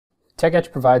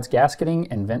Etch provides gasketing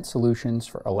and vent solutions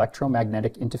for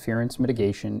electromagnetic interference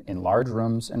mitigation in large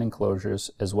rooms and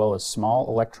enclosures, as well as small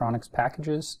electronics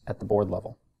packages at the board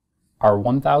level. Our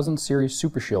 1000 series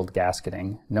Super Shield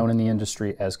gasketing, known in the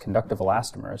industry as conductive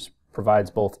elastomers, provides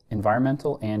both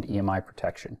environmental and EMI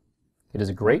protection. It is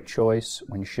a great choice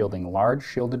when shielding large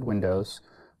shielded windows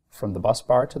from the bus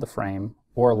bar to the frame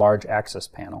or a large access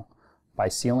panel by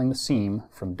sealing the seam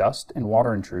from dust and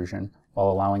water intrusion while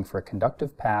allowing for a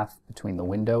conductive path between the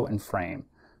window and frame,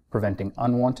 preventing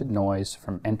unwanted noise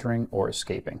from entering or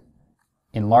escaping.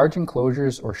 In large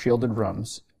enclosures or shielded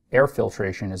rooms, air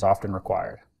filtration is often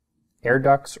required. Air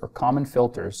ducts or common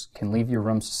filters can leave your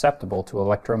room susceptible to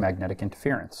electromagnetic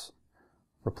interference.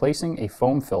 Replacing a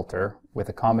foam filter with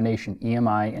a combination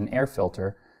EMI and air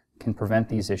filter can prevent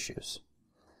these issues.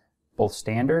 Both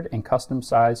standard and custom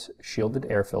size shielded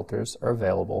air filters are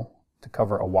available to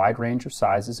cover a wide range of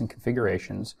sizes and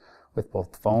configurations with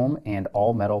both foam and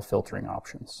all-metal filtering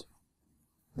options.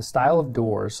 The style of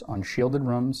doors on shielded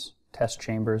rooms, test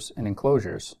chambers, and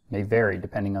enclosures may vary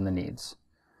depending on the needs.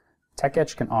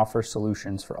 Etch can offer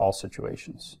solutions for all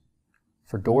situations.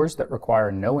 For doors that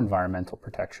require no environmental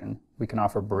protection, we can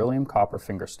offer beryllium copper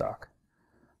fingerstock.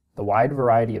 The wide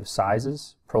variety of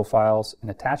sizes, profiles, and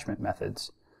attachment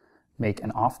methods make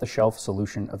an off-the-shelf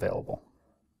solution available.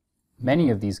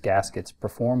 Many of these gaskets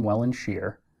perform well in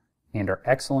shear and are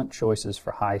excellent choices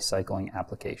for high cycling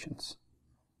applications.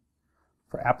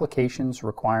 For applications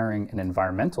requiring an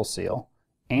environmental seal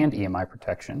and EMI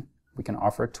protection, we can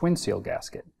offer a twin seal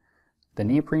gasket. The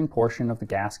neoprene portion of the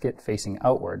gasket facing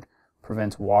outward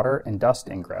prevents water and dust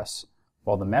ingress,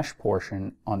 while the mesh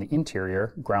portion on the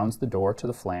interior grounds the door to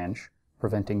the flange,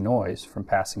 preventing noise from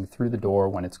passing through the door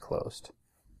when it's closed.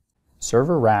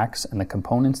 Server racks and the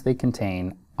components they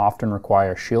contain often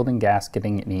require shielding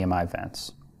gasketing and EMI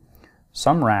vents.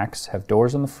 Some racks have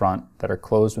doors on the front that are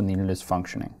closed when the unit is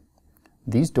functioning.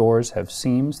 These doors have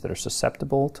seams that are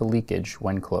susceptible to leakage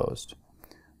when closed.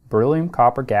 Beryllium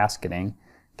copper gasketing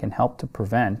can help to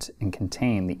prevent and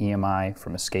contain the EMI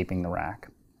from escaping the rack.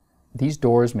 These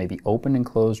doors may be opened and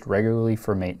closed regularly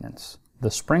for maintenance. The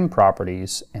spring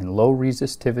properties and low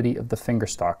resistivity of the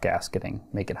fingerstock gasketing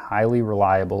make it highly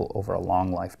reliable over a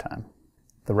long lifetime.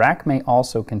 The rack may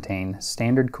also contain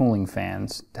standard cooling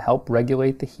fans to help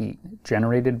regulate the heat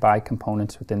generated by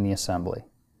components within the assembly.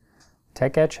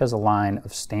 Etch has a line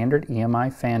of standard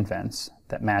EMI fan vents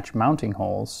that match mounting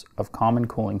holes of common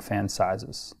cooling fan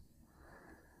sizes.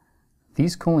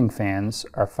 These cooling fans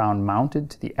are found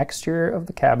mounted to the exterior of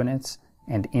the cabinets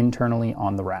and internally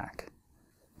on the rack.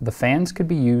 The fans could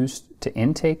be used to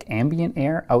intake ambient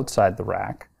air outside the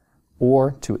rack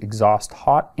or to exhaust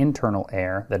hot internal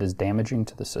air that is damaging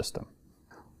to the system.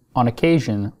 On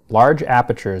occasion, large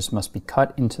apertures must be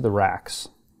cut into the racks,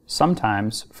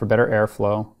 sometimes for better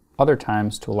airflow, other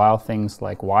times to allow things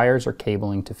like wires or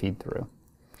cabling to feed through.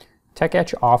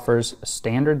 Etch offers a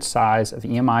standard size of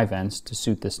EMI vents to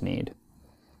suit this need.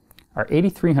 Our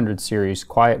 8300 series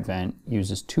quiet vent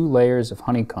uses 2 layers of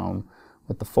honeycomb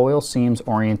with the foil seams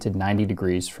oriented 90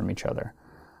 degrees from each other,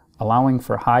 allowing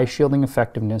for high shielding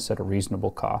effectiveness at a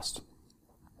reasonable cost.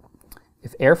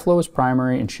 If airflow is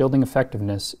primary and shielding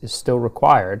effectiveness is still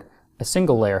required, a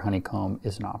single layer honeycomb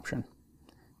is an option.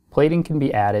 Plating can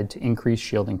be added to increase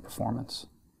shielding performance.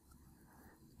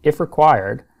 If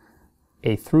required,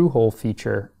 a through-hole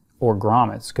feature or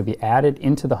grommets could be added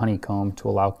into the honeycomb to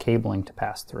allow cabling to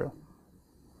pass through.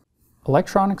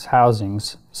 Electronics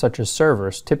housings, such as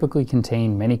servers, typically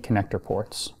contain many connector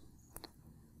ports,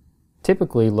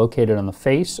 typically located on the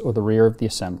face or the rear of the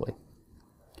assembly.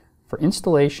 For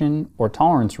installation or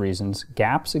tolerance reasons,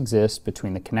 gaps exist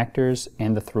between the connectors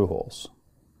and the through holes.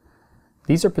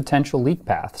 These are potential leak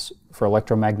paths for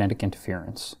electromagnetic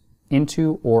interference,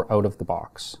 into or out of the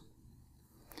box.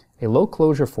 A low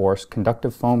closure force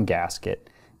conductive foam gasket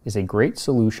is a great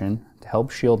solution to help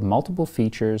shield multiple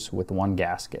features with one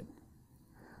gasket.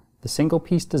 The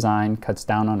single-piece design cuts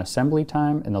down on assembly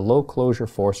time, and the low closure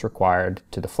force required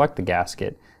to deflect the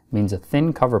gasket means a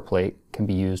thin cover plate can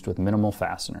be used with minimal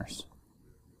fasteners.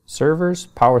 Servers,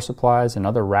 power supplies, and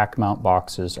other rack mount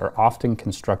boxes are often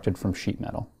constructed from sheet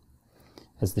metal.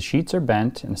 As the sheets are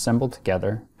bent and assembled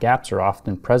together, gaps are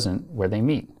often present where they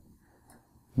meet.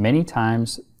 Many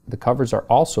times, the covers are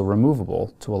also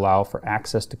removable to allow for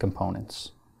access to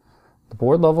components. The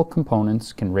board-level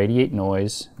components can radiate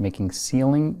noise, making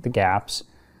sealing the gaps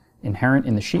inherent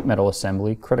in the sheet metal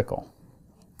assembly critical.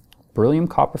 Beryllium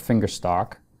copper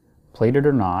fingerstock, plated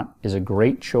or not, is a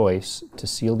great choice to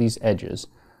seal these edges,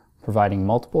 providing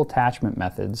multiple attachment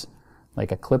methods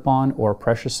like a clip-on or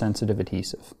pressure-sensitive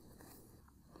adhesive.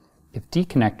 If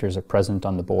D-connectors are present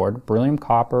on the board, beryllium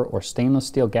copper or stainless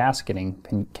steel gasketing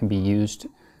can be used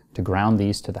to ground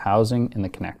these to the housing and the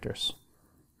connectors.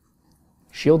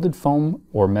 Shielded foam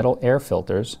or metal air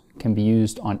filters can be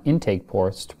used on intake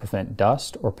ports to prevent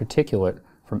dust or particulate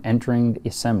from entering the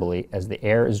assembly as the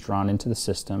air is drawn into the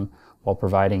system while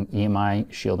providing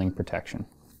EMI shielding protection.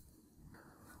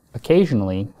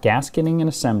 Occasionally, gasketing in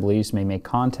assemblies may make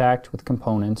contact with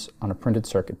components on a printed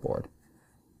circuit board.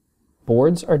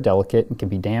 Boards are delicate and can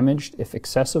be damaged if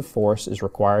excessive force is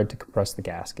required to compress the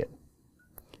gasket.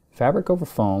 Fabric over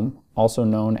foam, also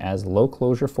known as low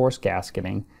closure force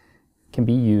gasketing, can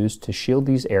be used to shield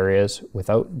these areas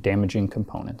without damaging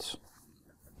components.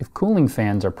 If cooling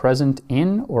fans are present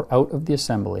in or out of the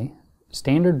assembly,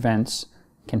 standard vents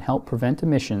can help prevent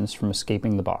emissions from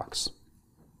escaping the box.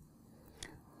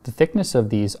 The thickness of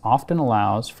these often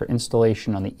allows for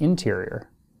installation on the interior.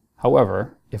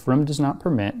 However, if room does not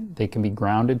permit, they can be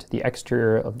grounded to the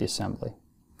exterior of the assembly.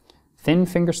 Thin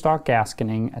fingerstock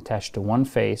gasketing attached to one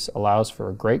face allows for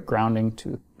a great grounding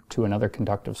to another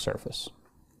conductive surface.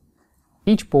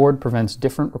 Each board prevents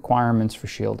different requirements for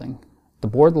shielding. The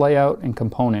board layout and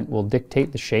component will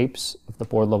dictate the shapes of the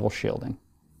board level shielding.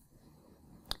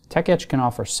 Etch can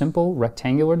offer simple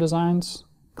rectangular designs,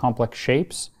 complex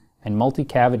shapes, and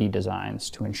multi-cavity designs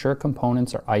to ensure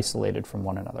components are isolated from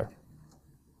one another.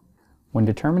 When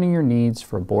determining your needs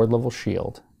for a board level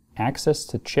shield, access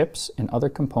to chips and other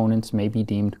components may be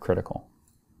deemed critical.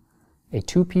 A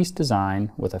two-piece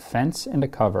design with a fence and a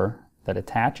cover that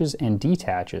attaches and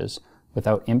detaches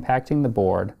without impacting the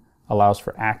board allows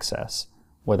for access,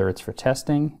 whether it's for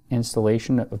testing,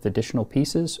 installation of additional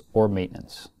pieces, or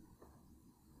maintenance.